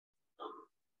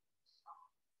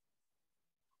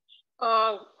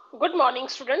Uh, Good morning,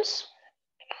 students.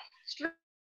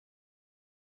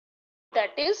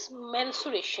 That is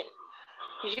mensuration.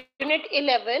 Unit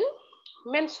 11,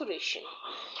 mensuration.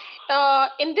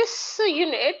 In this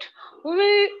unit, we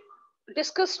will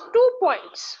discuss 2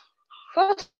 points.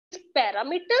 First is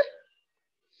parameter.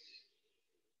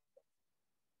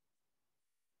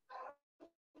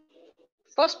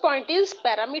 First point is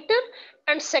parameter,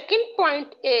 and second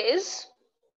point is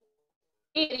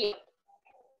area.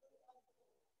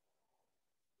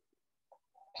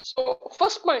 So,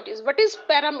 first point is what is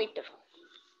parameter?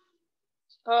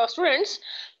 Students,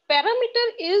 parameter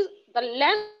is the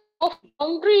length of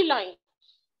boundary line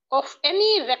of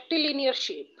any rectilinear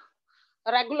shape,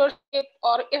 regular shape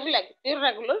or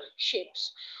irregular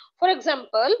shapes. For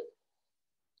example,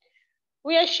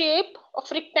 we have shape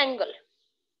of rectangle.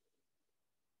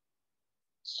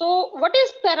 So what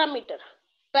is parameter?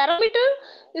 Parameter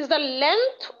is the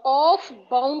length of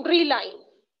boundary line.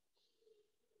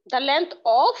 The length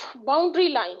of boundary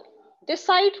line. This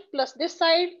side plus this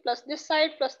side plus this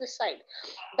side plus this side.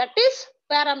 That is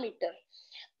parameter.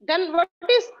 Then what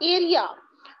is area?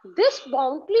 This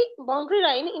boundary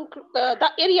line,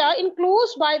 the area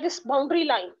enclosed by this boundary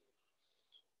line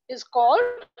is called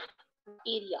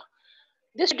area.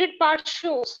 This shaded part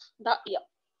shows the area.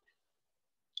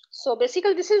 So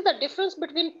basically this is the difference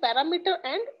between parameter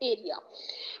and area.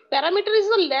 Parameter is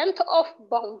the length of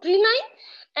boundary line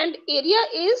and area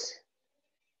is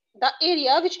the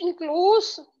area which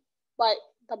enclosed by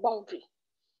the boundary.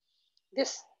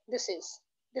 This is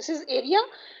area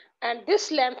and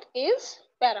this length is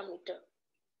parameter.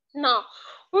 Now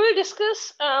we will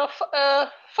discuss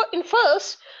in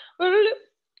first we will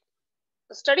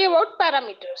study about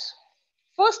parameters.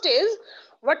 First is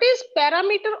what is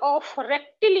parameter of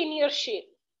rectilinear shape?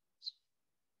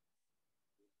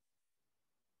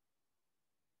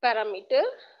 Parameter.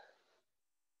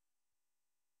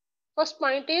 First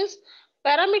point is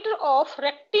parameter of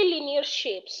rectilinear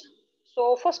shapes.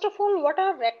 So first of all, what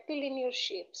are rectilinear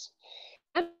shapes?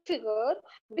 A figure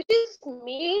which is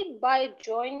made by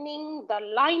joining the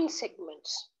line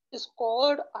segments is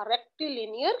called a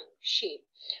rectilinear shape.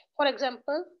 For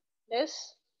example,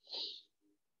 this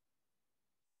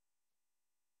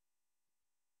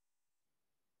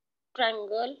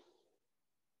triangle,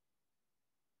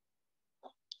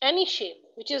 any shape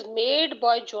which is made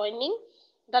by joining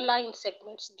the line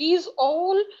segments. These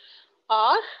all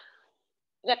are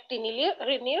rectilinear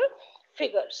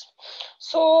figures.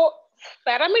 So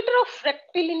parameter of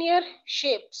rectilinear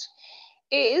shapes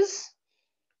is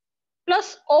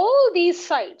plus all these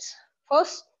sides.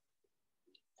 First,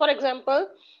 for example,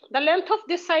 the length of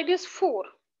this side is 4.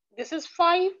 This is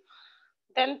 5,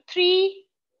 then 3,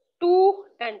 2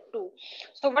 and 2.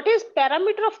 So what is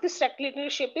parameter of this rectilinear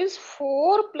shape is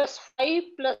 4 plus 5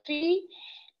 plus 3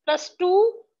 plus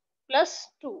 2 plus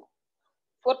 2.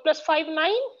 4 plus 5,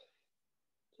 9.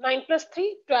 9 plus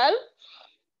 3, 12.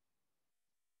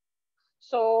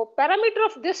 So parameter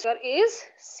of this is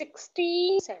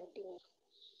 16 centimeters.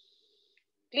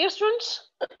 Clear,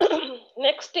 students?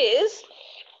 Next is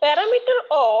parameter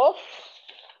of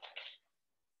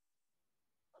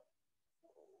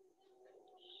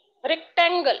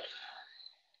rectangle.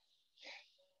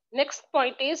 Next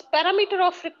point is parameter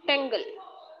of rectangle.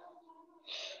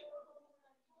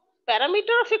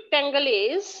 Parameter of rectangle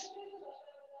is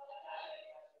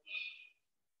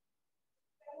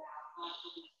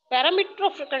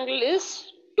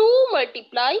 2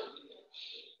 multiply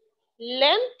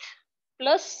length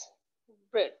plus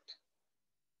breadth.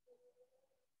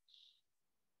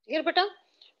 Here beta,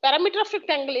 parameter of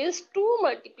rectangle is 2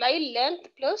 multiply length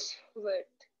plus width.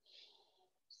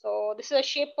 So this is a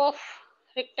shape of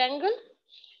rectangle.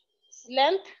 This is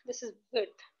length, this is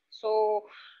width. So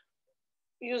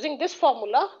using this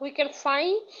formula, we can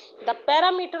find the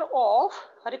parameter of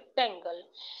rectangle.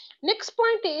 Next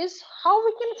point is how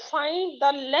we can find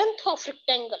the length of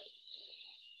rectangle.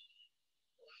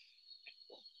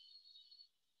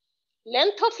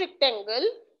 Length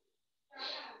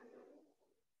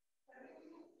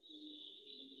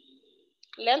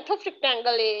of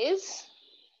rectangle is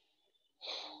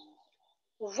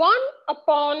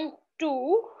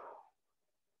 1/2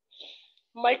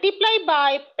 multiply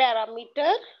by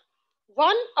parameter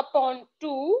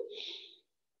 1/2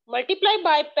 multiply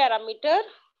by parameter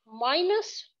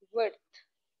minus width.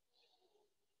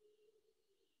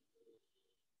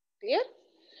 Clear?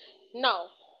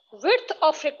 Now width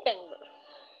of rectangle.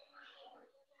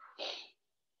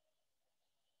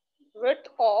 Width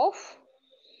of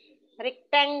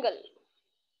rectangle.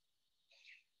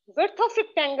 Width of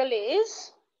rectangle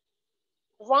is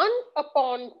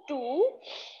 1/2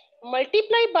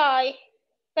 multiply by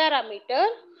parameter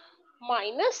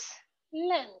minus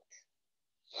length.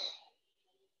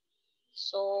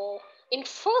 So in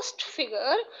first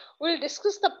figure, we'll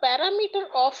discuss the parameter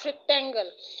of rectangle.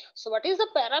 So what is the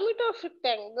parameter of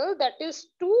rectangle? That is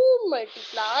 2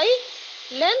 multiply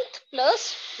length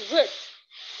plus width.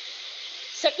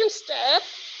 Second step,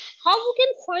 how we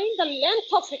can find the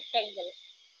length of rectangle?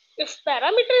 If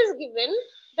parameter is given,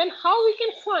 then how we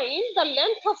can find the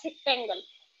length of rectangle?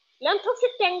 Length of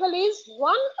rectangle is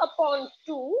 1 upon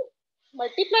 2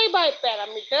 multiply by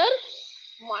parameter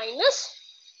minus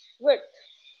width.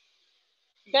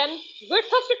 Then width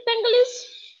of rectangle is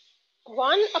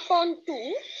 1 upon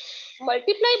 2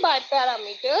 multiply by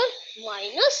parameter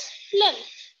minus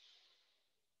length.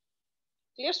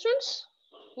 Clear, students?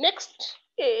 Next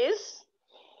is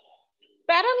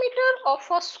parameter of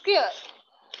a square.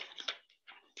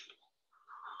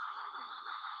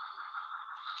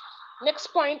 Next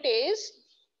point is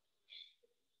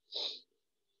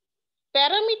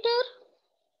parameter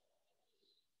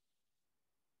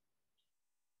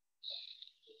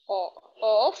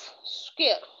of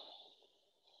square.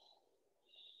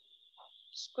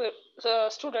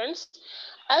 Students,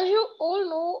 as you all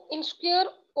know, in square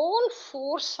all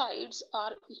 4 sides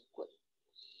are equal.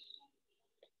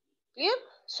 Clear?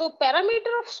 So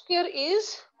parameter of square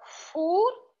is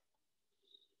 4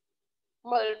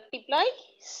 multiply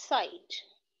side.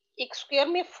 एक square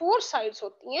में 4 sides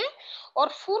होती हैं और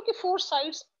 4 की 4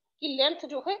 sides की length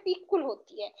जो है equal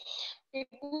होती है.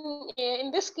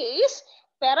 In this case,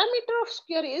 parameter of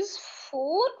square is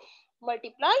 4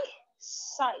 multiply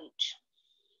side.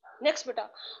 Next beta,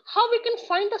 how we can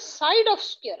find the side of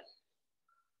square?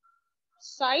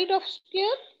 Side of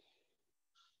square,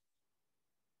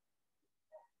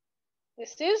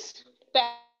 this is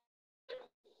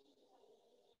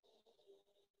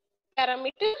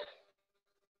parameter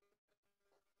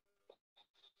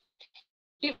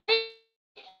divided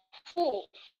 4.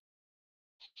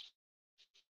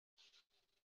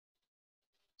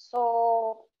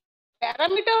 So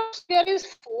parameter of square is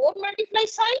 4 multiply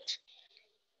side,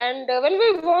 and when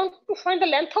we want to find the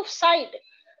length of side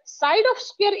of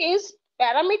square is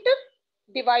parameter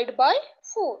divided by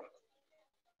 4.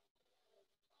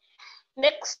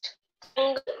 Next,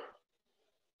 triangle.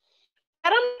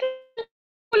 Parameter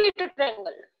equal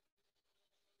triangle.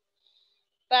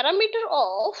 Parameter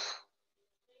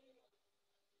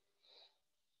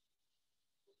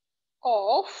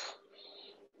of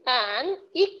an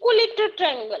equilateral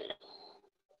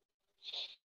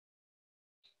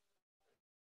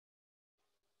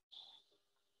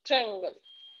triangle.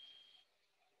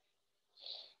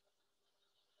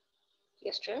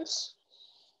 Yes, students.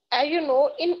 As you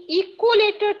know, in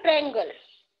equilateral triangle,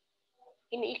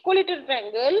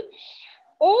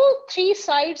 all 3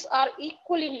 sides are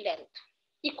equal in length.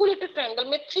 Equilateral triangle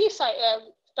में 3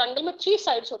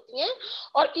 sides होती हैं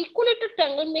और equilateral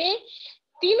triangle में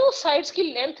तीनों sides की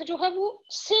length जो है वो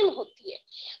same होती है.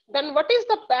 Then what is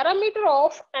the parameter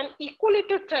of an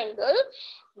equilateral triangle?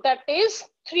 That is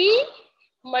 3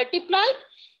 multiply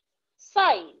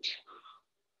side.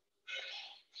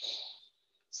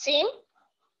 Same.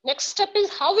 Next step is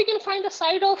how we can find the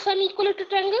side of an equilateral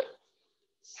triangle.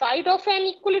 Side of an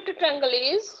equilateral triangle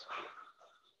is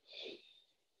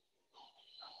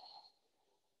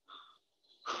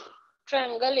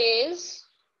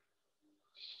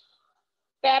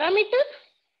parameter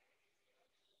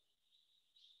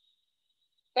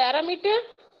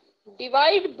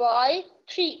divide by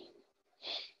 3.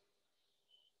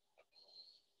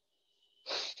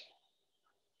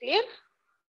 Clear?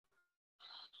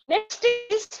 Next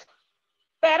is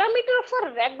parameter of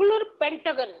a regular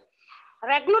pentagon.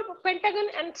 Regular pentagon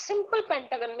and simple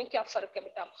pentagon में क्या फर्क है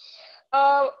बेटा?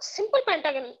 Simple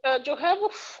pentagon जो है वो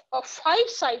 5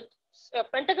 side,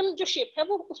 pentagon जो shape है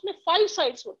वो उसमें 5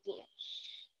 साइड्स होती हैं.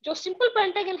 जो सिंपल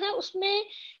पेंटागन है उसमें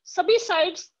सभी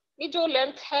साइड्स की जो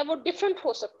लेंथ है वो डिफरेंट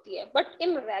हो सकती है, but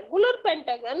in regular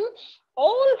pentagon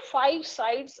all 5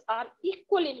 sides are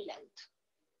equal in length.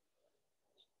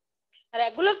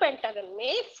 Regular pentagon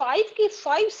में 5 की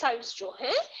 5 साइड्स जो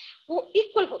हैं वो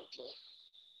इक्वल होती हैं.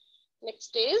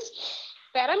 Next is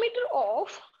parameter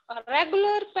of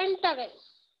regular pentagon.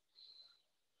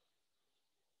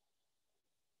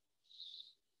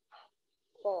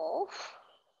 Of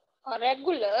a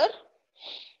regular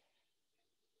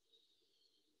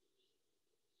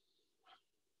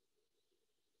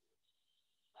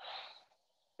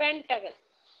pentagon.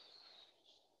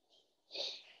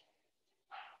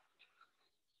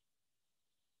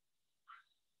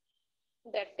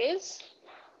 That is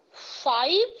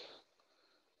 5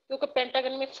 क्योंकि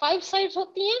पेंटागन में 5 साइड्स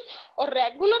होती हैं और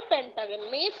रेगुलर पेंटागन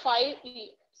में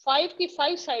 5 की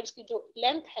 5 साइड्स की जो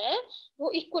लेंथ है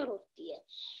वो इक्वल होती है.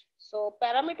 So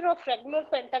parameter of regular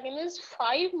pentagon is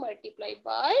 5 multiplied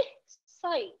by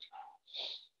side.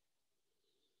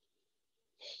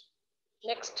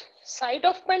 Next, side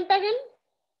of pentagon.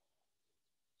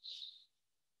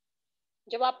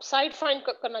 जब आप साइड फाइंड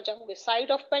करना चाहोगे,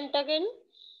 side of pentagon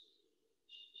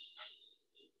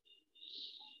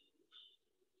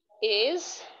is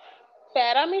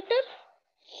parameter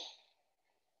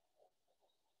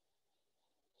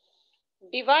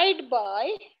divide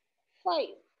by 5.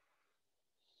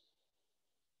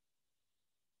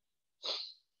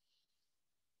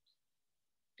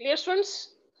 Clear, students?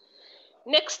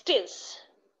 Next is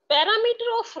parameter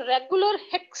of regular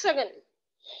hexagon.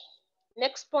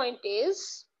 Next point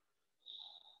is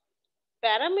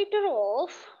parameter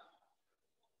of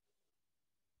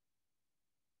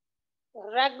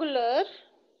regular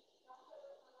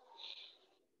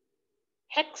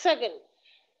hexagon.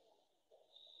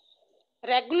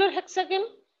 Regular hexagon,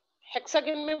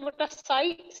 hexagon में बेटा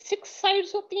 6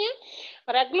 sides होती हैं.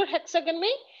 Regular hexagon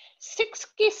में 6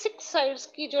 की 6 साइड्स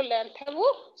की जो लेंथ है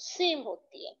वो सेम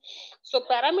होती है. सो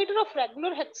parameter of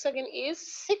regular hexagon is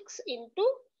 6 into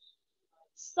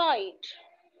side.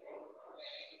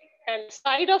 And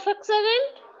side of hexagon,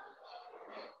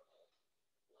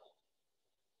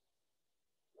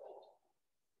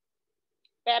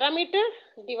 parameter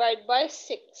divide by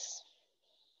 6.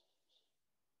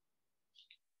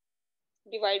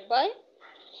 Divide by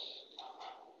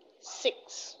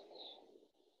 6.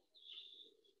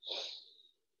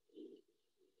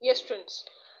 Yes, students.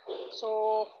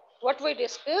 So what we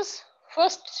discuss,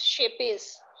 first shape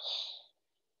is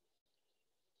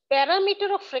parameter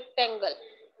of rectangle,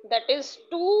 that is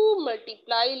 2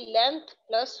 multiply length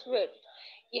plus width.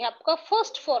 ये आपका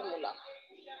first formula.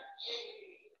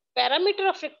 Parameter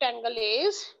of rectangle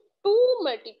is 2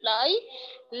 multiply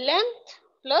length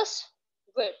plus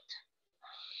width.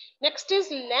 Next is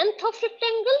length of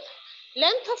rectangle.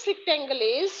 Length of rectangle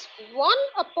is 1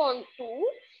 upon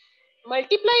 2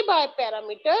 multiply by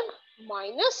parameter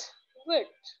minus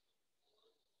width.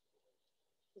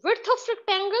 Width of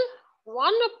rectangle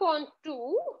 1 upon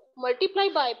 2 multiply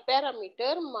by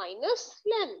parameter minus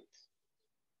length.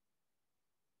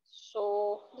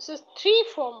 So this is 3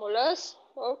 formulas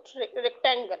of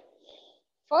rectangle.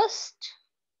 First,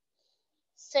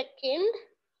 second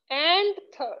and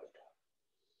third.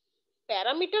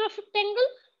 Parameter of rectangle,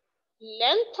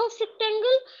 length of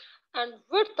rectangle and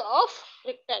width of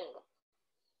rectangle.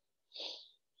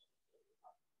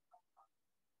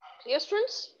 Clear,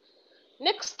 students?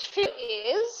 Next figure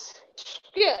is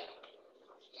square.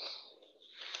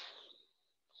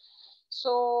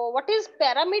 So what is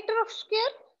parameter of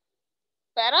square?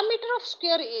 Parameter of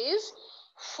square is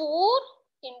 4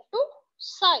 into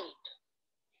side.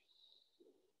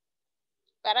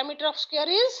 Parameter of square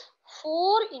is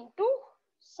 4 into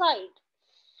side.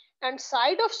 And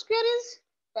side of square is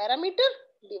parameter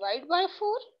divide by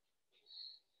 4.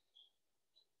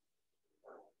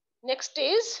 Next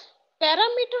is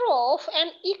parameter of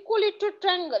an equilateral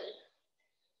triangle.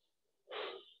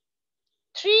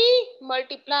 3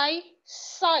 multiply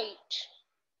side.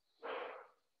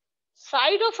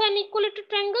 Side of an equilateral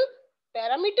triangle,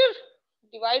 parameter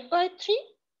divide by 3.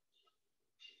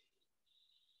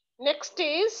 Next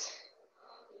is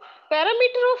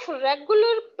parameter of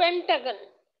regular pentagon.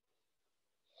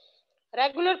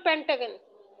 Regular pentagon,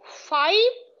 5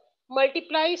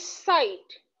 multiply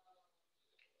side.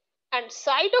 And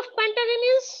side of pentagon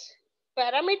is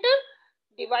parameter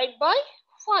divide by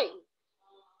 5.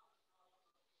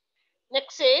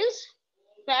 Next is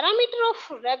parameter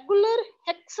of regular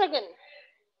hexagon,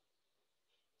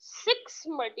 6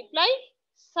 multiply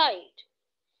side.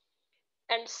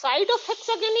 And side of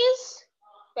hexagon is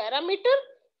parameter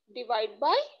divide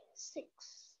by 6.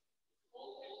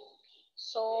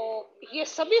 So ये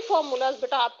सभी formulas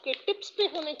बेटा आपके tips पे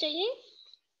होने चाहिए.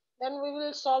 Then we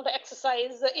will solve the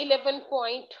exercise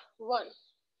 11.1.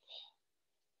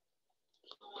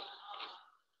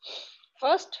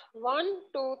 First 1,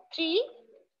 2, 3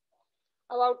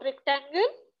 about rectangle.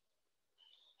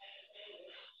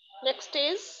 Next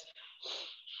is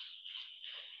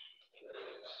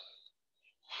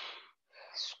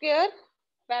square,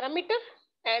 parameter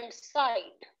and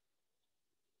side.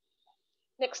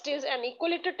 Next is an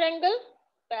equilateral triangle,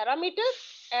 parameter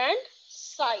and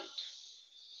side.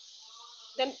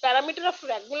 Then parameter of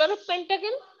regular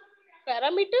pentagon,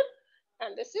 parameter,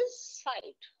 and this is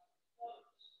side.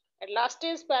 And last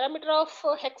is parameter of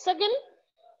hexagon.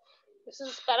 This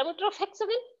is parameter of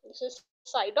hexagon. This is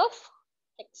side of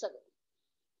hexagon.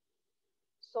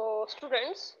 So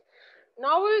students,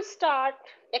 now we'll start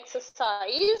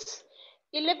exercise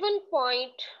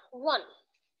 11.1.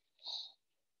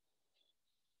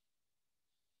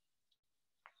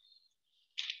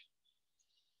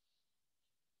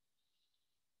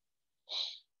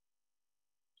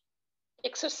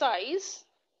 Exercise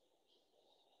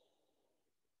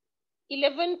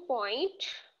 11.1.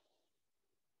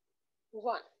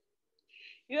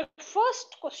 Your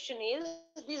first question is,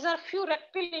 these are few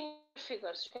rectilinear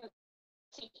figures. You can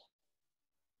see.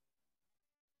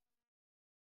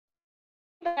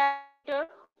 The diameter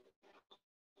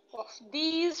of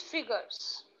these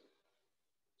figures.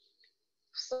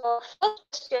 So first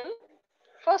question,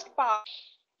 first part.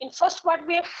 In first part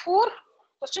we have 4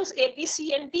 questions, A, B,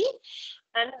 C and D,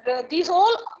 and these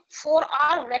all 4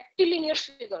 are rectilinear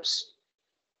figures.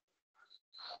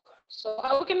 So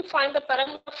how we can find the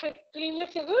parameter of rectilinear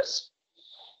figures?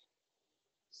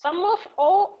 Sum of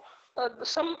all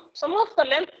sum of the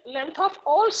length of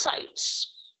all sides.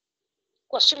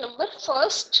 Question number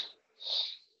first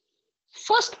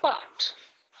part.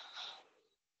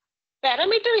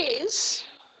 Parameter is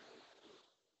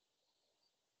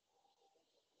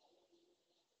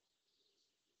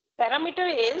Parameter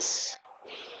is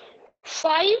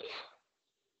 5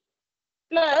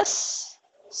 plus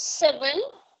 7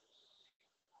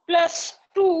 plus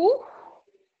 2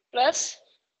 plus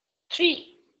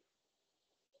 3.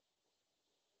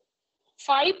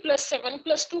 5 plus 7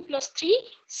 plus 2 plus 3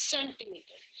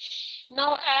 centimeter.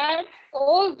 Now add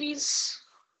all these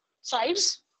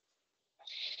sides.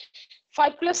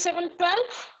 5 plus 7, 12,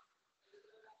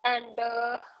 and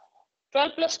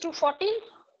 12 plus 2, 14,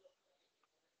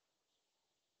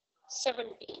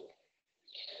 17.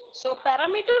 So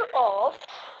parameter of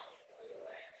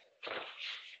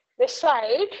this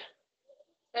side,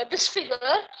 this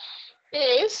figure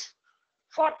is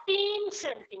 14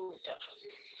 centimeter.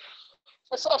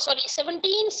 So sorry,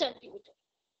 17 centimeter.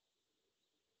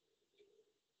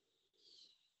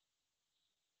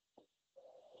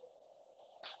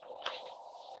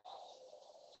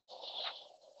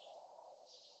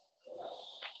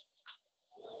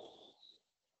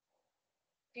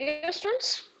 Clear,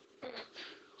 students?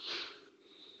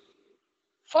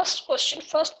 First question,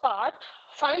 first part,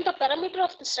 find the parameter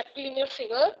of this rectilinear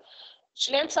figure, which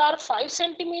lengths are 5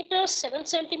 centimeters, 7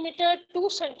 centimeter, 2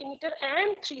 centimeter,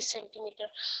 and 3 centimeter.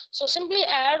 So simply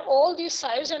add all these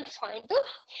sides and find the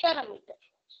parameter.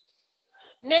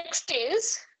 Next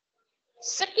is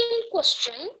second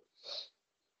question.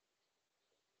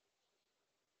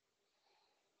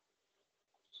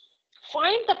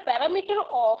 Find the parameter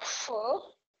of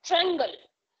triangle.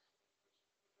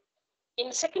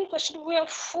 In second question, we have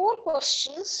 4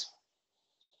 questions.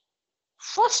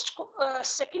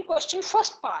 Second question,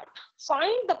 first part.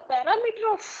 Find the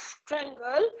parameter of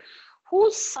triangle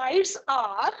whose sides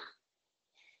are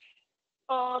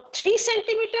 3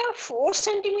 centimeter, 4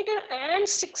 centimeter, and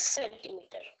 6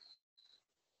 centimeter.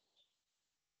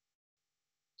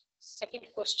 Second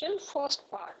question, first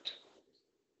part.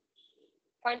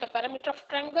 Find the parameter of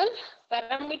triangle.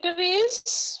 Parameter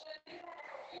is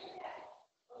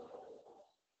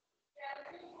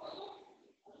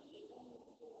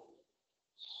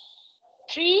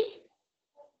 3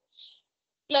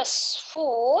 plus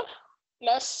 4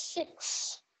 plus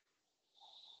 6.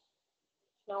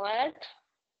 Now add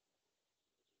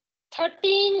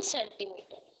 13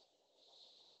 centimeter.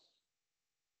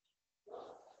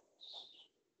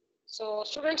 So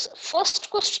students, first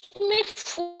question में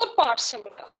 4 parts हैं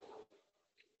बेटा.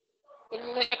 In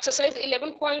exercise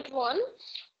 11.1,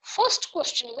 first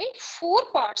question में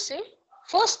 4 parts हैं.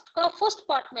 First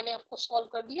part मैंने आपको solve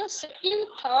कर दिया. Second,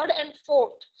 third and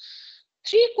fourth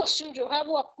 3 question जो है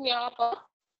वो अपने आप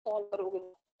solve करोगे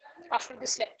after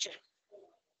this lecture.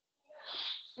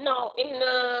 Now in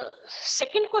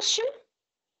second question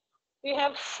we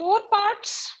have 4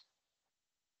 parts.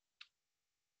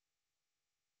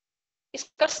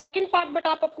 इसका second part बेटा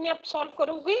आप अपने आप solve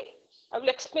करोगे. I will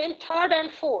explain third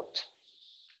and fourth.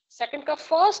 Second का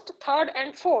first, third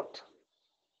and fourth.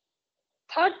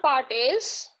 Third part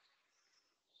is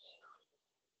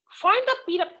find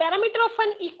the parameter of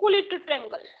an equilateral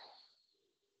triangle.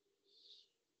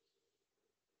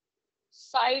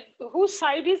 Side whose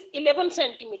side is 11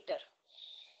 centimeter.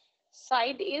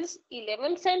 Side is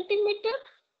 11 centimeter.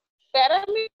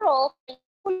 Parameter of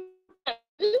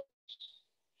equilateral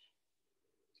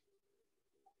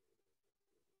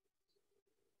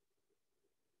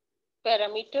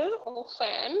parameter of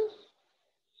an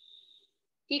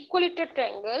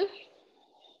equilateral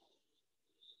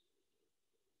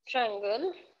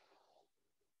triangle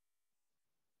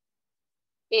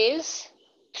is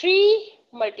 3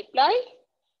 multiply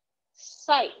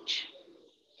side.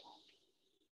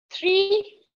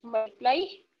 3 multiply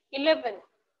 11.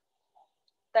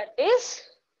 That is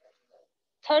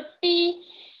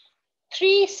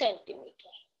 33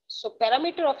 centimeter. So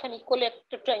parameter of an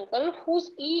equilateral triangle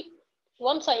whose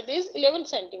one side is 11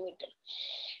 centimeter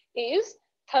is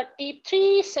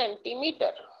 33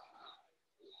 centimeter.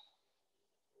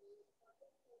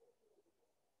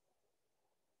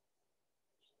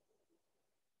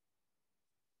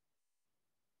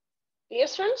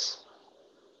 Yes, friends.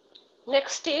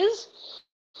 Next is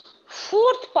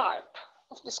fourth part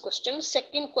of this question,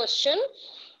 second question,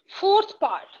 fourth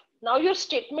part. Now your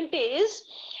statement is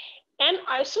an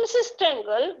isosceles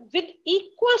triangle with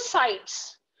equal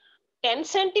sides 10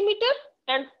 centimeter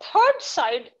and third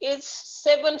side is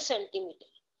 7 centimeter.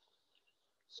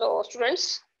 So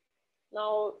students,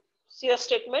 now see a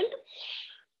statement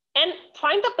and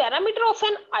find the parameter of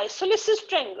an isosceles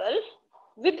triangle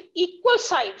with equal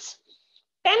sides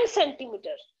 10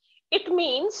 centimeter. It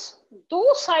means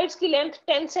those sides की length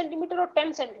 10 centimeter or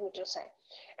 10 centimeter है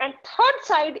and third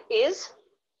side is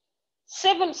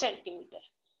 7 centimeter.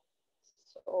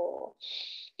 So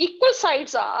equal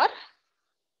sides are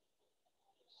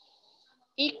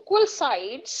equal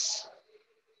sides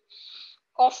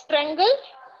of triangle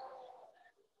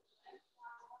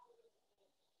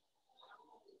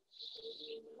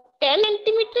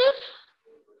centimeter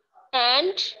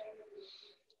and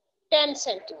 10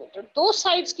 centimeter. दो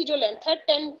sides की जो length है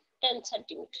 10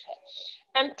 centimeter है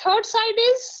and third side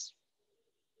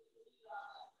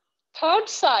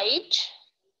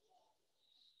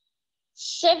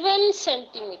 7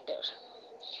 centimeter.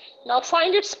 Now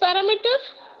find its parameter.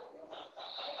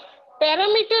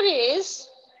 Parameter is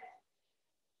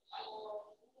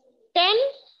 10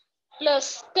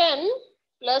 plus 10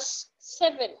 plus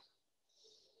 7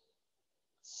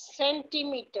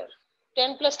 centimeter.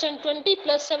 10 plus 10, 20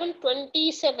 plus 7,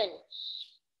 27.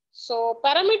 So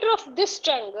parameter of this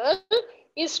triangle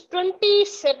is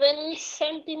 27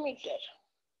 centimeter.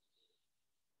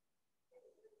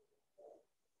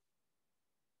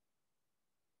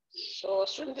 So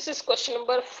student, this is question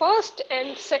number first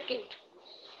and second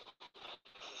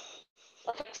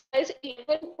of exercise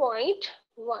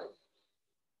 11.1.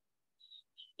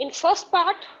 In first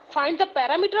part, find the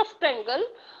parameter of triangle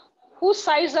whose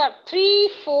sides are 3,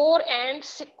 4 and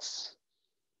 6.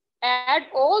 Add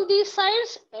all these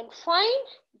sides and find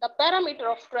the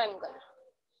parameter of triangle.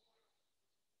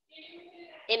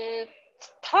 In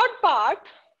third part,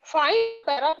 find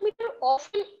parameter of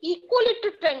an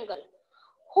equilateral triangle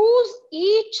whose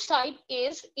each side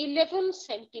is 11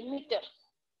 centimeter.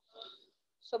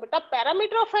 So beta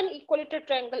parameter of an equilateral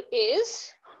triangle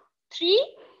is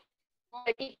 3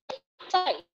 multiplied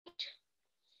side.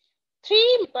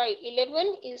 3 by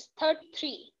 11 is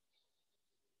 33.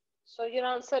 So your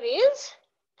answer is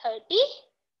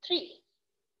 33.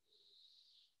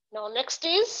 Now next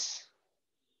is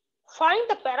find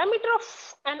the parameter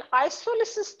of an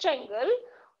isosceles triangle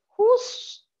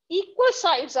whose equal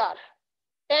sides are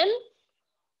 10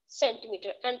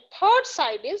 centimeter and third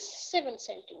side is 7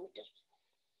 centimeter.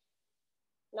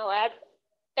 Now add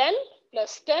 10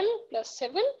 plus 10 plus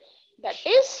 7, that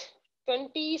is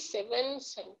 27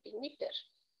 centimeter.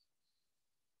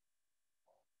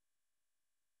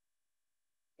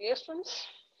 Yes, friends.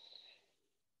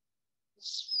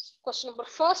 Question number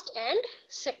first and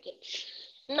second.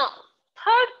 Now,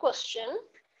 third question.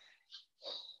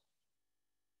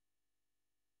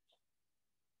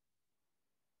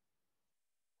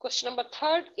 Question number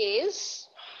third is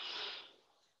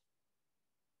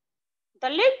the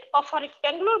length of a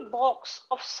rectangular box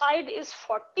of side is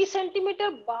 40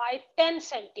 centimeter by 10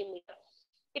 centimeter.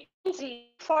 It means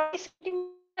 40 centimeter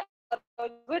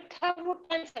width है वो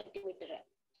 10 centimeter है.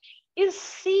 Is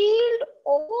sealed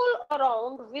all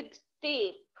around with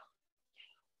tape.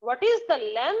 What is the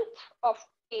length of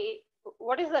tape?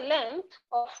 What is the length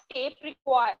of tape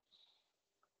required?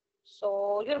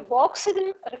 So your box is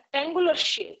in rectangular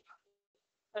shape.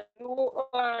 And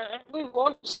we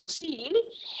want to seal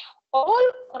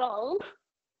all around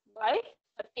by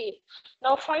a tape.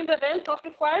 Now find the length of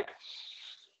required.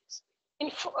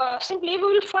 Simply we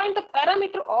will find the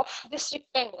parameter of this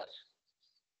rectangle.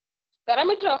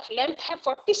 Parameter of length है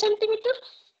 40 centimeter.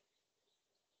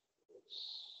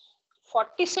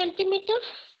 40 centimeter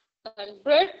and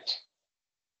breadth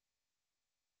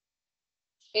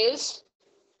is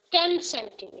 10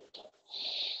 centimeter.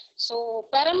 So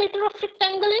parameter of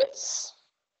rectangle is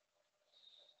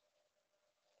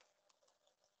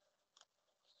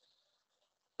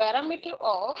parameter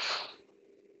of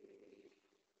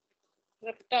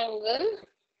rectangle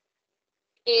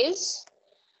is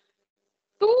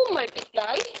 2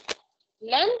 multiply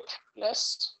length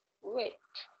plus width.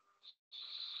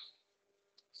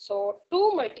 So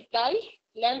 2 multiply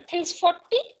length is 40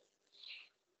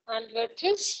 and width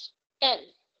is 10.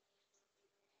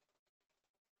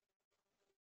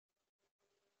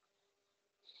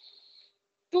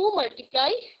 2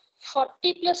 multiply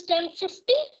 40 plus 10,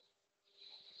 50.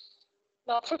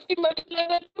 Now 50 multiplied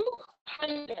by 2,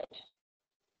 100.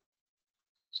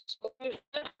 So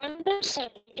 100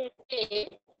 centimeter is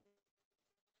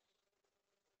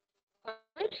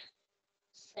 100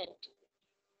 centimeter.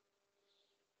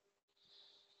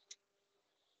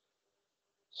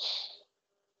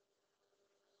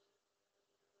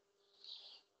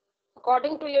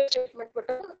 According to your statement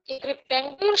button, एक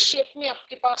rectangular shape में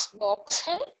आपके पास box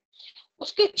है,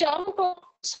 उसके चारों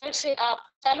side से आप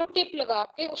cello tape लगा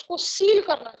के उसको सील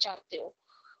करना चाहते हो,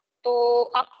 तो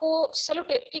आपको सेलो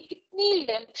टेप की कितनी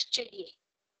लेंथ चाहिए?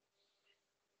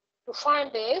 To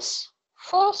find this,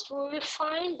 first we will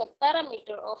find the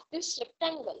perimeter of this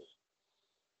rectangle.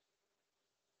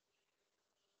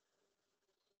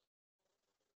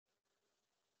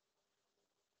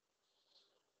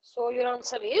 So your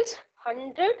answer is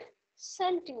 100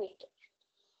 centimeter.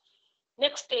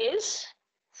 Next is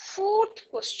fourth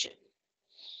question.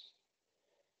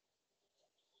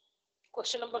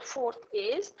 Question number 4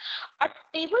 is, a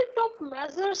tabletop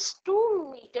measures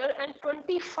 2 meter and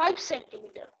 25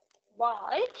 centimeter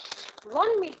by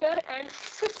 1 meter and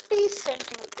 50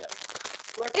 centimeter.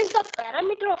 What is the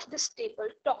parameter of this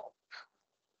tabletop?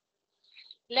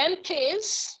 Length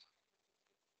is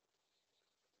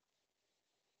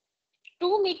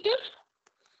 2 meter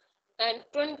and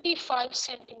 25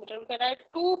 centimeter. We can write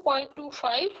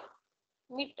 2.25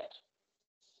 meter.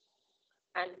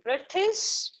 And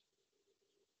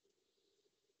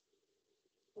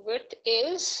width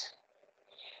is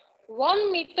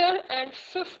 1 meter and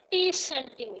 50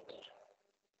 centimeter.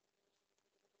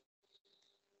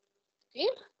 Okay.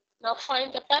 Now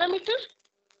find the parameter.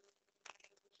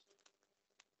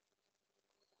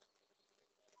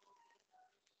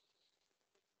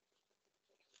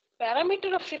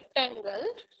 Parameter of rectangle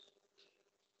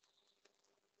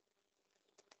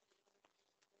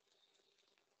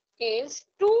is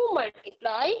 2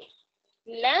 multiply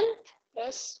length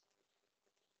plus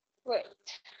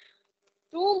width.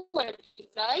 2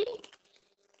 multiply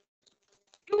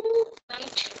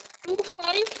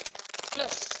 2.25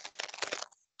 plus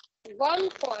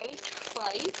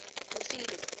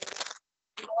 1.50.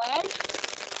 Add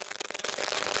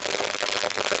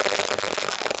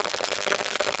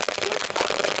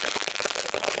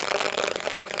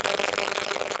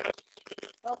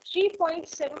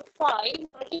 3.75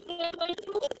 multiplied by 2.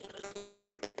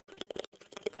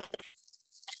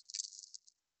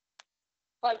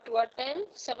 5 to 10,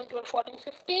 7 to 14,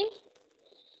 15.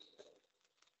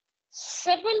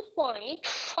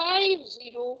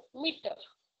 7.50 meter.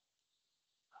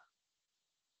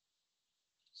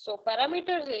 So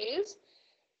parameter is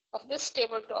of this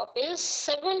tabletop is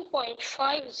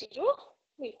 7.50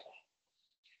 meter.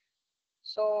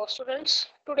 So students,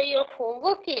 today your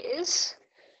homework is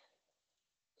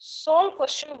solve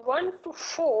question 1 to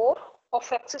 4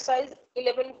 of exercise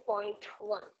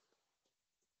 11.1.